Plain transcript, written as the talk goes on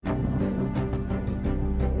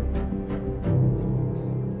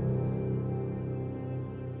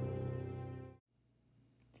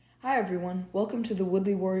Hi everyone, welcome to the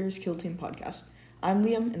Woodley Warriors Kill Team podcast. I'm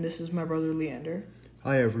Liam and this is my brother Leander.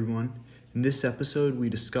 Hi everyone. In this episode we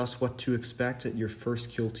discuss what to expect at your first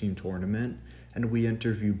Kill Team tournament, and we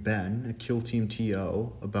interview Ben, a Kill Team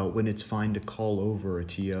TO, about when it's fine to call over a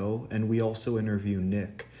TO, and we also interview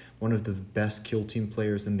Nick, one of the best Kill Team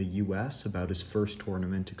players in the US, about his first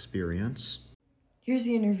tournament experience. Here's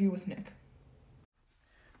the interview with Nick.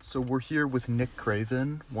 So we're here with Nick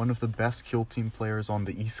Craven, one of the best Kill Team players on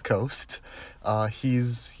the East Coast.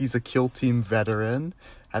 He's a Kill Team veteran,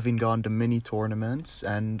 having gone to many tournaments,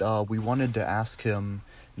 and we wanted to ask him,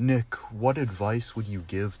 Nick, what advice would you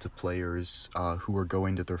give to players who are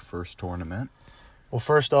going to their first tournament? Well,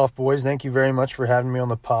 first off, boys, thank you very much for having me on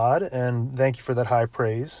the pod, and thank you for that high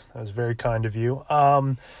praise. That was very kind of you.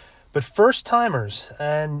 But first-timers,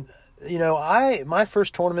 and my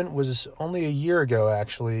first tournament was only a year ago,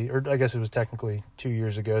 actually, or I guess it was technically 2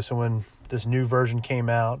 years ago. So when this new version came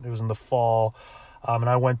out, it was in the fall, and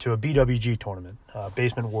I went to a BWG tournament,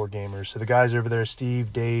 Basement War Gamers. So the guys over there,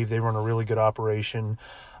 Steve, Dave, they run a really good operation.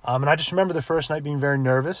 And I just remember the first night being very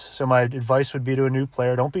nervous. So my advice would be to a new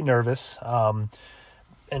player, don't be nervous.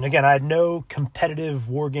 And again, I had no competitive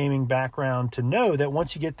wargaming background to know that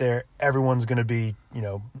once you get there, everyone's going to be,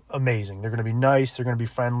 amazing. They're going to be nice. They're going to be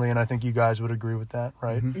friendly. And I think you guys would agree with that,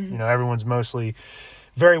 right? Mm-hmm. Everyone's mostly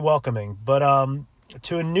very welcoming. But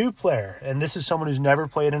to a new player, and this is someone who's never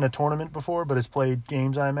played in a tournament before, but has played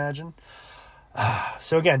games, I imagine.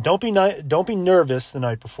 So again, don't be nervous the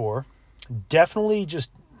night before. Definitely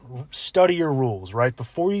just study your rules, right?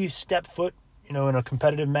 Before you step foot in a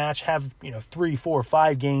competitive match, have 3, 4,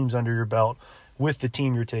 5 games under your belt with the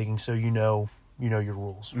team you're taking, so you know your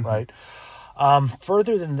rules, mm-hmm. right?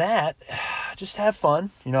 Further than that, just have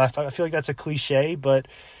fun. I feel like that's a cliche, but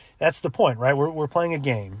that's the point, right? We're playing a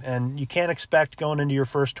game, and you can't expect going into your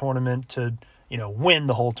first tournament to win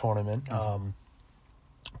the whole tournament.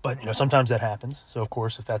 But sometimes that happens. So of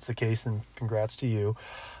course, if that's the case, then congrats to you.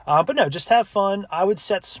 But no, just have fun. I would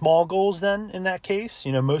set small goals then in that case.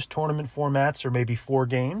 Most tournament formats are maybe 4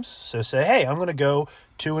 games. So say, hey, I'm going to go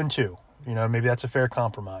 2-2. Maybe that's a fair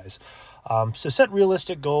compromise. So set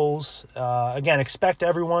realistic goals. Again, expect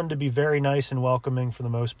everyone to be very nice and welcoming for the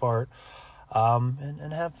most part.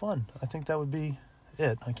 And have fun. I think that would be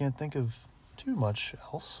it. I can't think of too much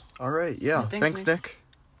else. All right. Yeah. Thanks, Nick.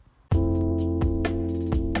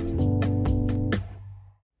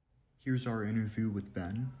 Here's our interview with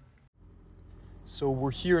Ben. So we're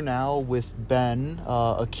here now with Ben,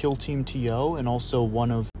 a Kill Team TO and also one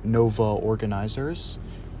of Nova organizers.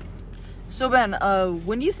 So Ben,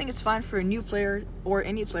 when do you think it's fine for a new player or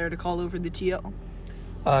any player to call over the TO?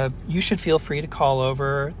 You should feel free to call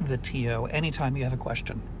over the TO anytime you have a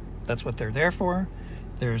question. That's what they're there for.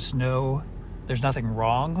 There's nothing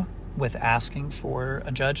wrong with asking for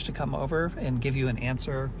a judge to come over and give you an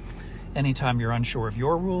answer anytime you're unsure of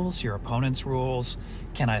your rules, your opponent's rules.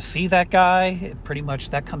 Can I see that guy? Pretty much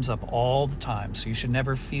that comes up all the time. So you should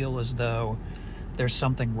never feel as though there's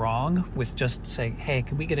something wrong with just saying, hey,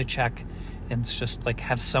 can we get a check? And it's just like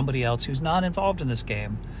have somebody else who's not involved in this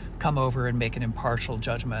game come over and make an impartial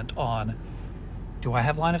judgment on, do I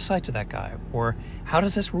have line of sight to that guy? Or how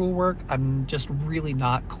does this rule work? I'm just really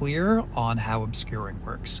not clear on how obscuring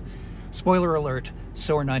works. Spoiler alert,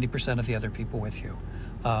 so are 90% of the other people with you.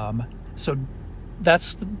 So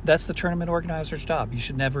that's the tournament organizer's job. You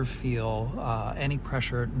should never feel any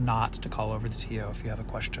pressure not to call over the TO if you have a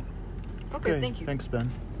question. Okay, thank you. Thanks,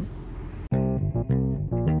 Ben.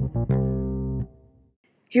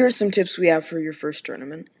 Here are some tips we have for your first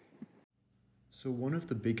tournament. So one of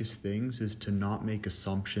the biggest things is to not make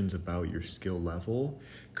assumptions about your skill level,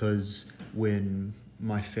 because when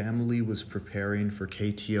my family was preparing for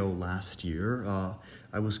KTO last year,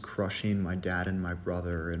 I was crushing my dad and my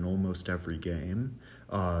brother in almost every game.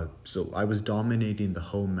 So I was dominating the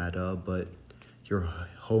home meta, but your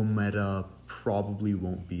home meta probably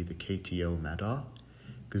won't be the KTO meta,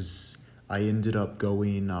 because I ended up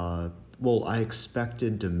going, I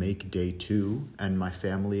expected to make day 2, and my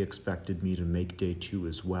family expected me to make day 2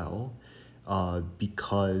 as well,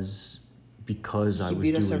 because I was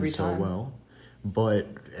doing so well. But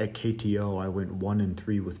at KTO, I went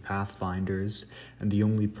 1-3 with Pathfinders, and the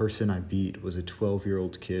only person I beat was a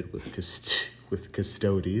 12-year-old kid with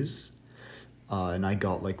Custodes, and I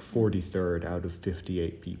got 43rd out of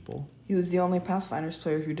 58 people. He was the only Pathfinders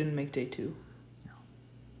player who didn't make day 2. Yeah.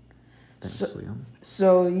 Thanks, Liam.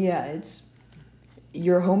 So yeah,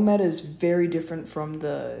 your home meta is very different from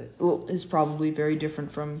is probably very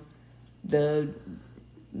different from the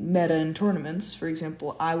meta in tournaments. For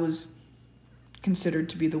example, I was considered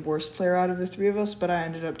to be the worst player out of the 3 of us, but I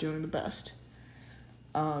ended up doing the best.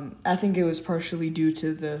 I think it was partially due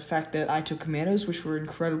to the fact that I took Commandos, which were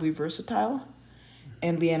incredibly versatile,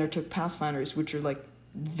 and Leander took Pathfinders, which are like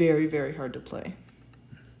very, very hard to play.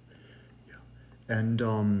 Yeah.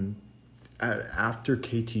 And after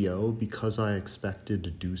KTO, because I expected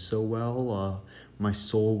to do so well, my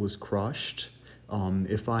soul was crushed.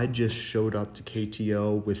 If I just showed up to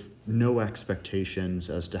KTO with no expectations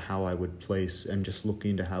as to how I would place and just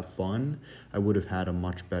looking to have fun, I would have had a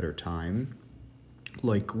much better time.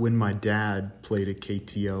 Like when my dad played at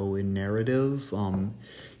KTO in narrative,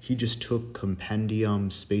 he just took Compendium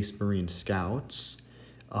Space Marine Scouts,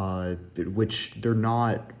 which they're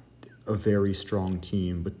not a very strong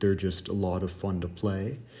team, but they're just a lot of fun to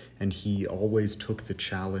play. And he always took the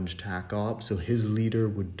challenge tac op, so his leader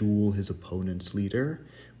would duel his opponent's leader,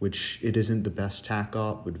 which it isn't the best tac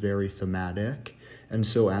op, but very thematic. And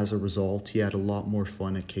so as a result, he had a lot more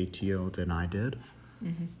fun at KTO than I did.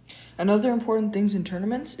 Mm-hmm. Another important things in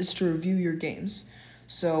tournaments is to review your games.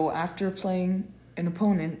 So after playing an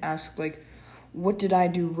opponent, ask like, what did I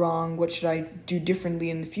do wrong? What should I do differently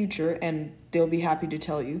in the future? And they'll be happy to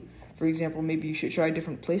tell you. For example, maybe you should try a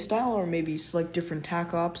different playstyle, or maybe select different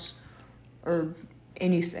tac ops, or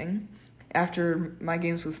anything. After my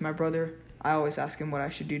games with my brother, I always ask him what I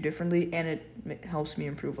should do differently, and it helps me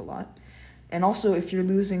improve a lot. And also, if you're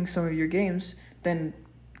losing some of your games, then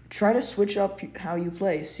try to switch up how you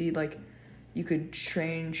play. See, like, you could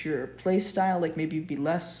change your play style, like maybe be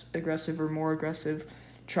less aggressive or more aggressive,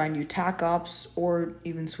 try new tac ops, or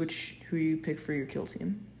even switch who you pick for your kill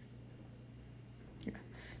team. Yeah.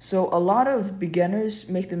 So a lot of beginners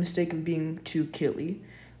make the mistake of being too killy.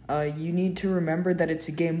 You need to remember that it's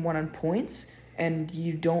a game won on points, and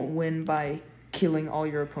you don't win by killing all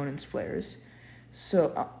your opponent's players,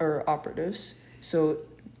 or operatives. So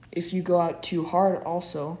if you go out too hard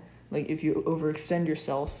also, like if you overextend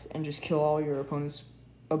yourself and just kill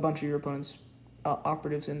a bunch of your opponent's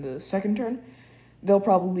operatives in the second turn, they'll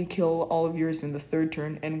probably kill all of yours in the third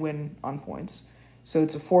turn and win on points. So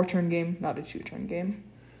it's a 4-turn game, not a 2-turn game.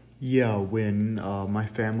 Yeah, when my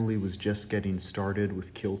family was just getting started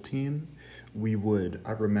with Kill Team,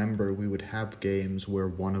 I remember we would have games where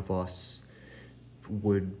one of us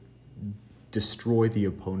would destroy the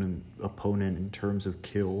opponent in terms of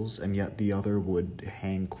kills, and yet the other would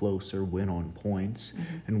hang close or win on points.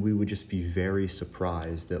 Mm-hmm. And we would just be very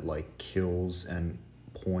surprised that like kills and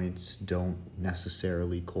points don't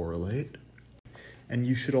necessarily correlate. And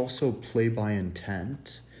you should also play by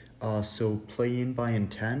intent. So playing by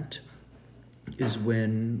intent is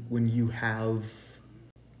when you have,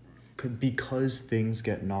 because things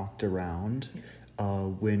get knocked around.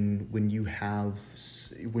 When you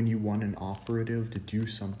want an operative to do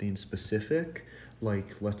something specific,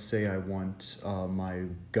 like let's say I want my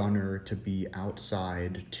gunner to be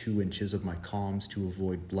outside 2 inches of my comms to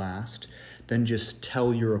avoid blast, then just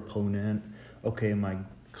tell your opponent, okay, my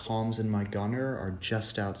comms and my gunner are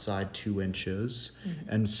just outside 2 inches. Mm-hmm.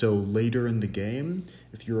 And so later in the game,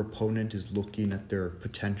 if your opponent is looking at their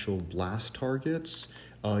potential blast targets,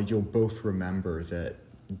 you'll both remember that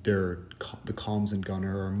the comms and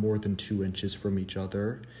gunner are more than 2 inches from each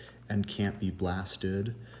other and can't be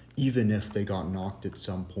blasted, even if they got knocked at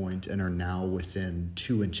some point and are now within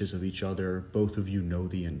 2 inches of each other. Both of you know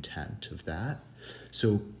the intent of that.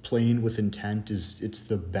 So playing with intent it's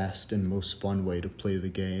the best and most fun way to play the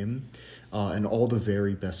game. And all the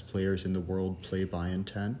very best players in the world play by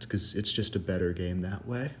intent because it's just a better game that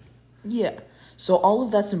way. Yeah, so all of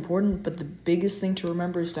that's important, but the biggest thing to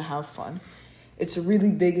remember is to have fun. It's a really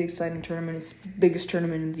big, exciting tournament. It's the biggest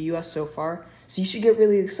tournament in the U.S. so far. So you should get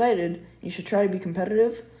really excited. You should try to be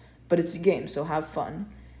competitive, but it's a game, so have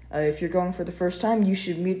fun. If you're going for the first time, you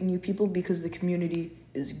should meet new people because the community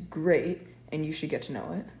is great, and you should get to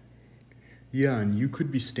know it. Yeah, and you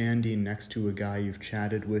could be standing next to a guy you've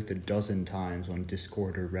chatted with a dozen times on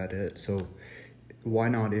Discord or Reddit, so why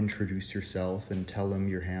not introduce yourself and tell him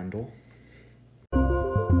your handle?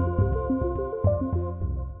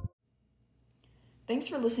 Thanks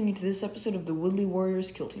for listening to this episode of the Woodley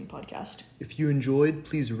Warriors Kill Team podcast. If you enjoyed,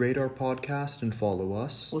 please rate our podcast and follow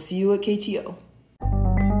us. We'll see you at KTO.